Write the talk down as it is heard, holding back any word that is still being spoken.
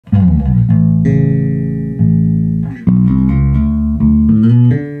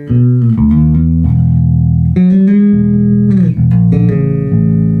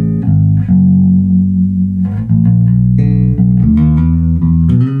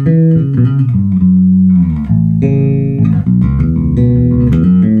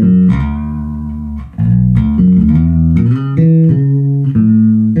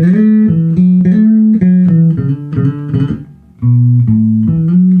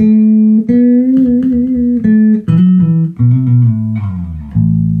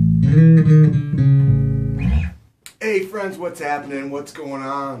What's happening? What's going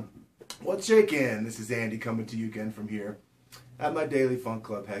on? What's shaking? This is Andy coming to you again from here at my Daily Funk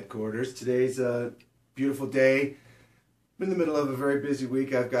Club headquarters. Today's a beautiful day. I'm in the middle of a very busy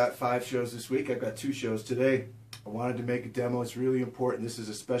week. I've got 5 shows this week. I've got 2 shows today. I wanted to make a demo. It's really important. This is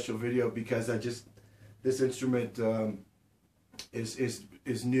a special video because this instrument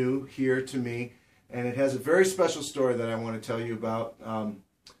is new here to me, and it has a very special story that I want to tell you about.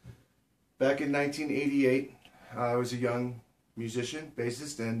 Back in 1988, I was a young musician,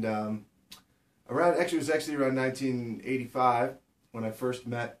 bassist, and it was actually around 1985 when I first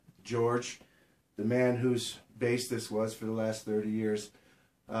met George, the man whose bass this was for the last 30 years.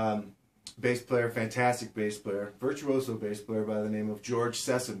 Bass player, fantastic bass player, virtuoso bass player by the name of George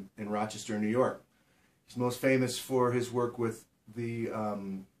Sessum in Rochester, New York. He's most famous for his work with the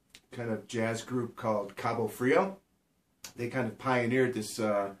kind of jazz group called Cabo Frio. They kind of pioneered this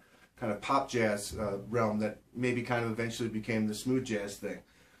kind of pop jazz realm that maybe kind of eventually became the smooth jazz thing.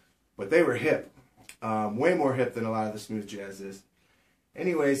 But they were hip, way more hip than a lot of the smooth jazz is.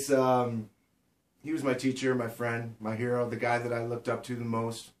 Anyways, he was my teacher, my friend, my hero, the guy that I looked up to the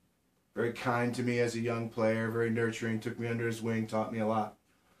most. Very kind to me as a young player, very nurturing, took me under his wing, taught me a lot.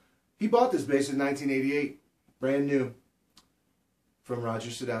 He bought this bass in 1988, brand new, from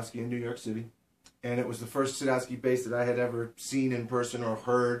Roger Sadowsky in New York City. And it was the first Sadowsky bass that I had ever seen in person or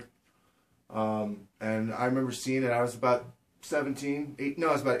heard. And I remember seeing it. I was about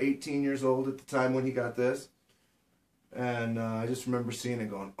 18 years old at the time when he got this. And I just remember seeing it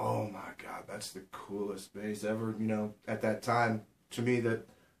going, oh my God, that's the coolest bass ever. You know, at that time, to me, that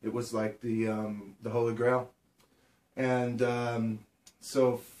it was like the Holy Grail. And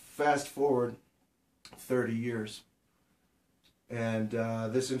so fast forward 30 years. And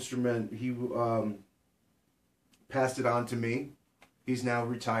this instrument, he passed it on to me. He's now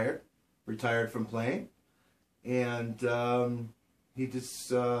retired from playing. And he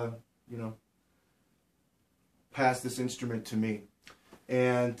just, you know, passed this instrument to me.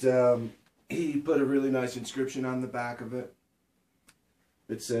 And he put a really nice inscription on the back of it.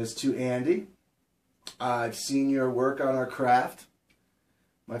 It says, "To Andy, I've seen your work on our craft.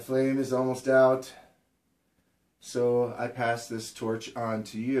 My flame is almost out, so I pass this torch on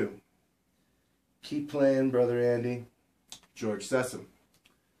to you. Keep playing, Brother Andy, George Sessum."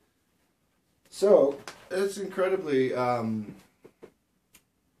 So, it's incredibly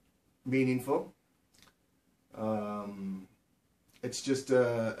meaningful. It's just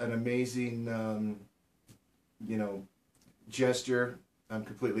an amazing, you know, gesture. I'm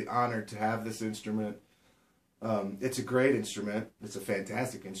completely honored to have this instrument. It's a great instrument. It's a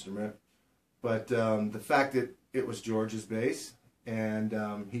fantastic instrument. But the fact that it was George's bass and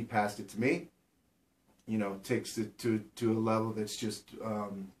he passed it to me, you know, takes it to a level that's just,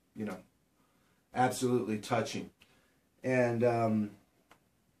 you know, absolutely touching. And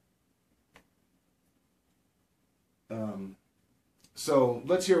so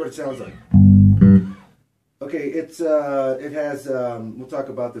let's hear what it sounds like. Okay, it has, we'll talk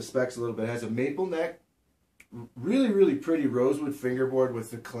about the specs a little bit. It has a maple neck, really, really pretty rosewood fingerboard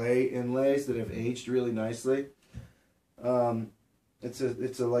with the clay inlays that have aged really nicely.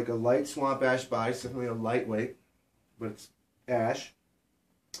 It's like a light swamp ash body, certainly a lightweight, but it's ash.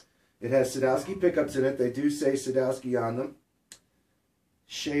 It has Sadowsky pickups in it. They do say Sadowsky on them.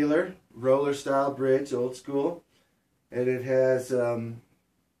 Shaler, roller style bridge, old school. And it has the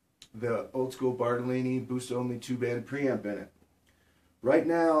old school Bartolini boost only 2-band preamp in it. Right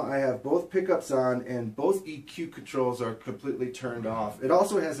now I have both pickups on and both EQ controls are completely turned off. It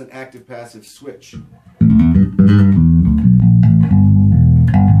also has an active passive switch.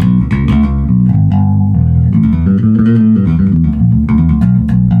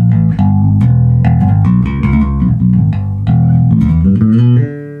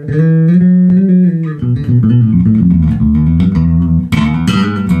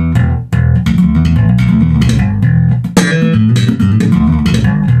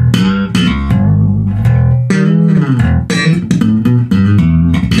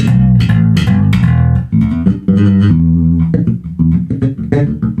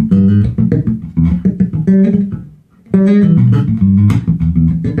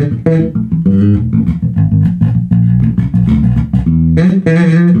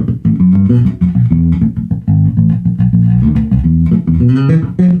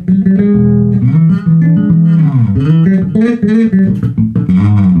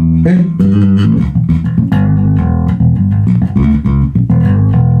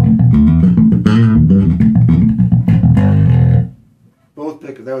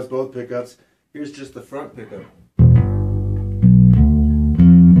 That was both pickups. Here's just the front pickup.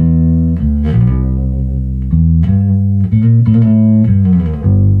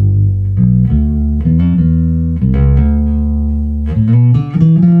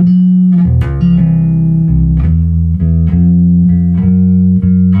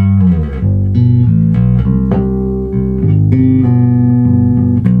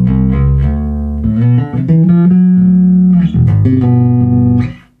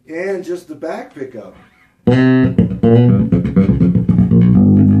 just the back pickup. Ooh,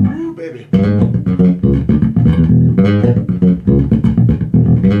 baby.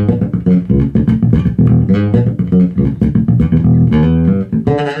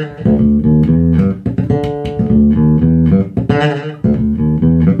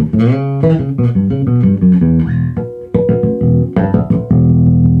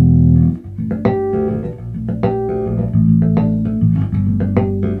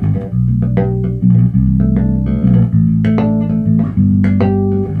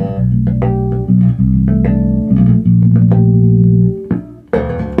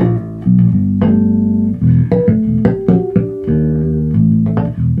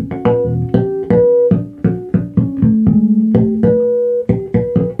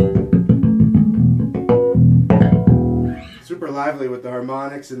 Lively with the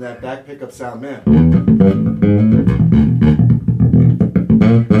harmonics and that back pickup sound, man.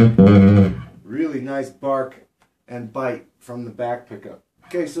 Really nice bark and bite from the back pickup.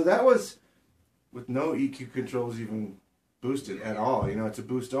 Okay, so that was with no EQ controls even boosted at all. You know, it's a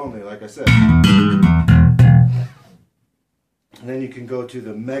boost only, like I said. And then you can go to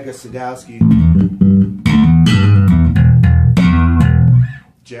the Mega Sadowsky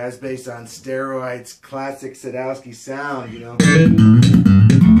jazz bass on steroids, classic Sadowsky sound, you know.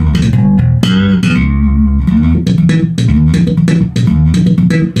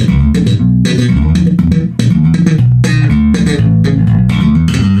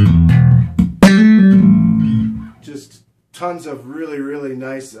 Just tons of really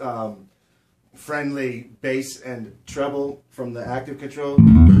nice friendly bass and treble from the active control.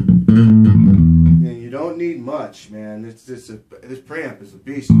 You don't need much, man. This preamp is a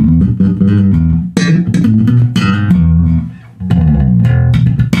beast. It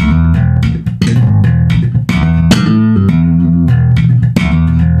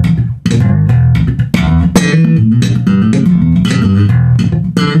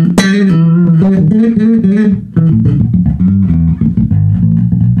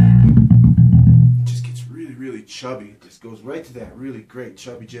just gets really chubby. It just goes right to that really great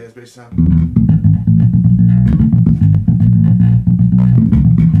chubby jazz bass sound.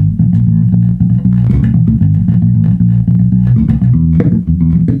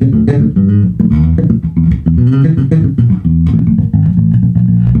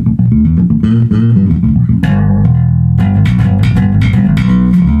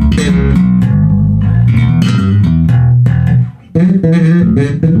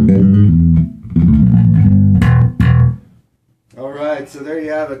 Alright, so there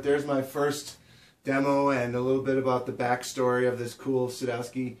you have it. There's my first demo and a little bit about the backstory of this cool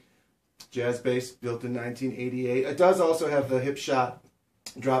Sadowsky jazz bass built in 1988. It does also have the hip shot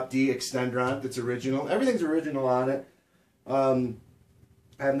drop D extender that's original. Everything's original on it. I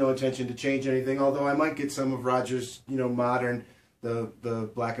have no intention to change anything, although I might get some of Roger's, you know, modern, the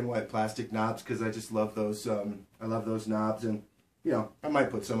black and white plastic knobs, because I just love those. I love those knobs, and you know, I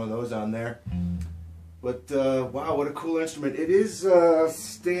might put some of those on there. But wow, what a cool instrument! It is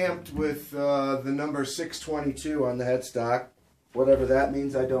stamped with the number 622 on the headstock. Whatever that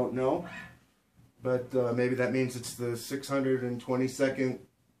means, I don't know. But maybe that means it's the 622nd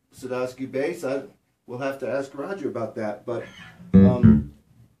Sadowsky bass. We'll have to ask Roger about that. But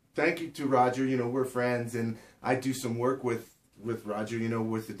thank you to Roger. You know, we're friends, and I do some work with Roger, you know,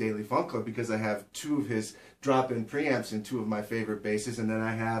 with the Daily Funk Club, because I have two of his drop-in preamps and two of my favorite basses, and then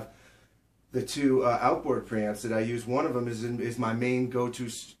I have the two outboard preamps that I use. One of them is my main go-to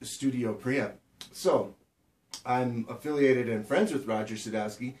studio preamp. So I'm affiliated and friends with Roger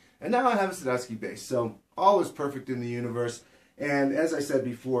Sadowsky, and now I have a Sadowsky bass. So all is perfect in the universe. And as I said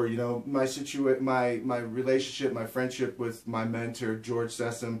before, you know, my relationship, my friendship with my mentor George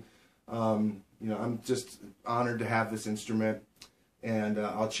Sessum, you know, I'm just honored to have this instrument, and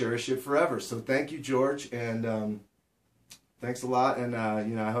I'll cherish it forever. So thank you, George, and thanks a lot. And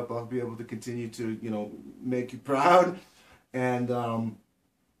you know, I hope I'll be able to continue to, you know, make you proud. And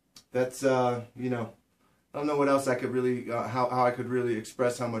that's you know, I don't know what else I could really how I could really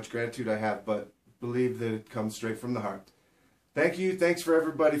express how much gratitude I have, but believe that it comes straight from the heart. Thank you. Thanks for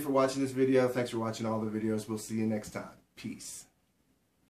everybody for watching this video. Thanks for watching all the videos. We'll see you next time. Peace.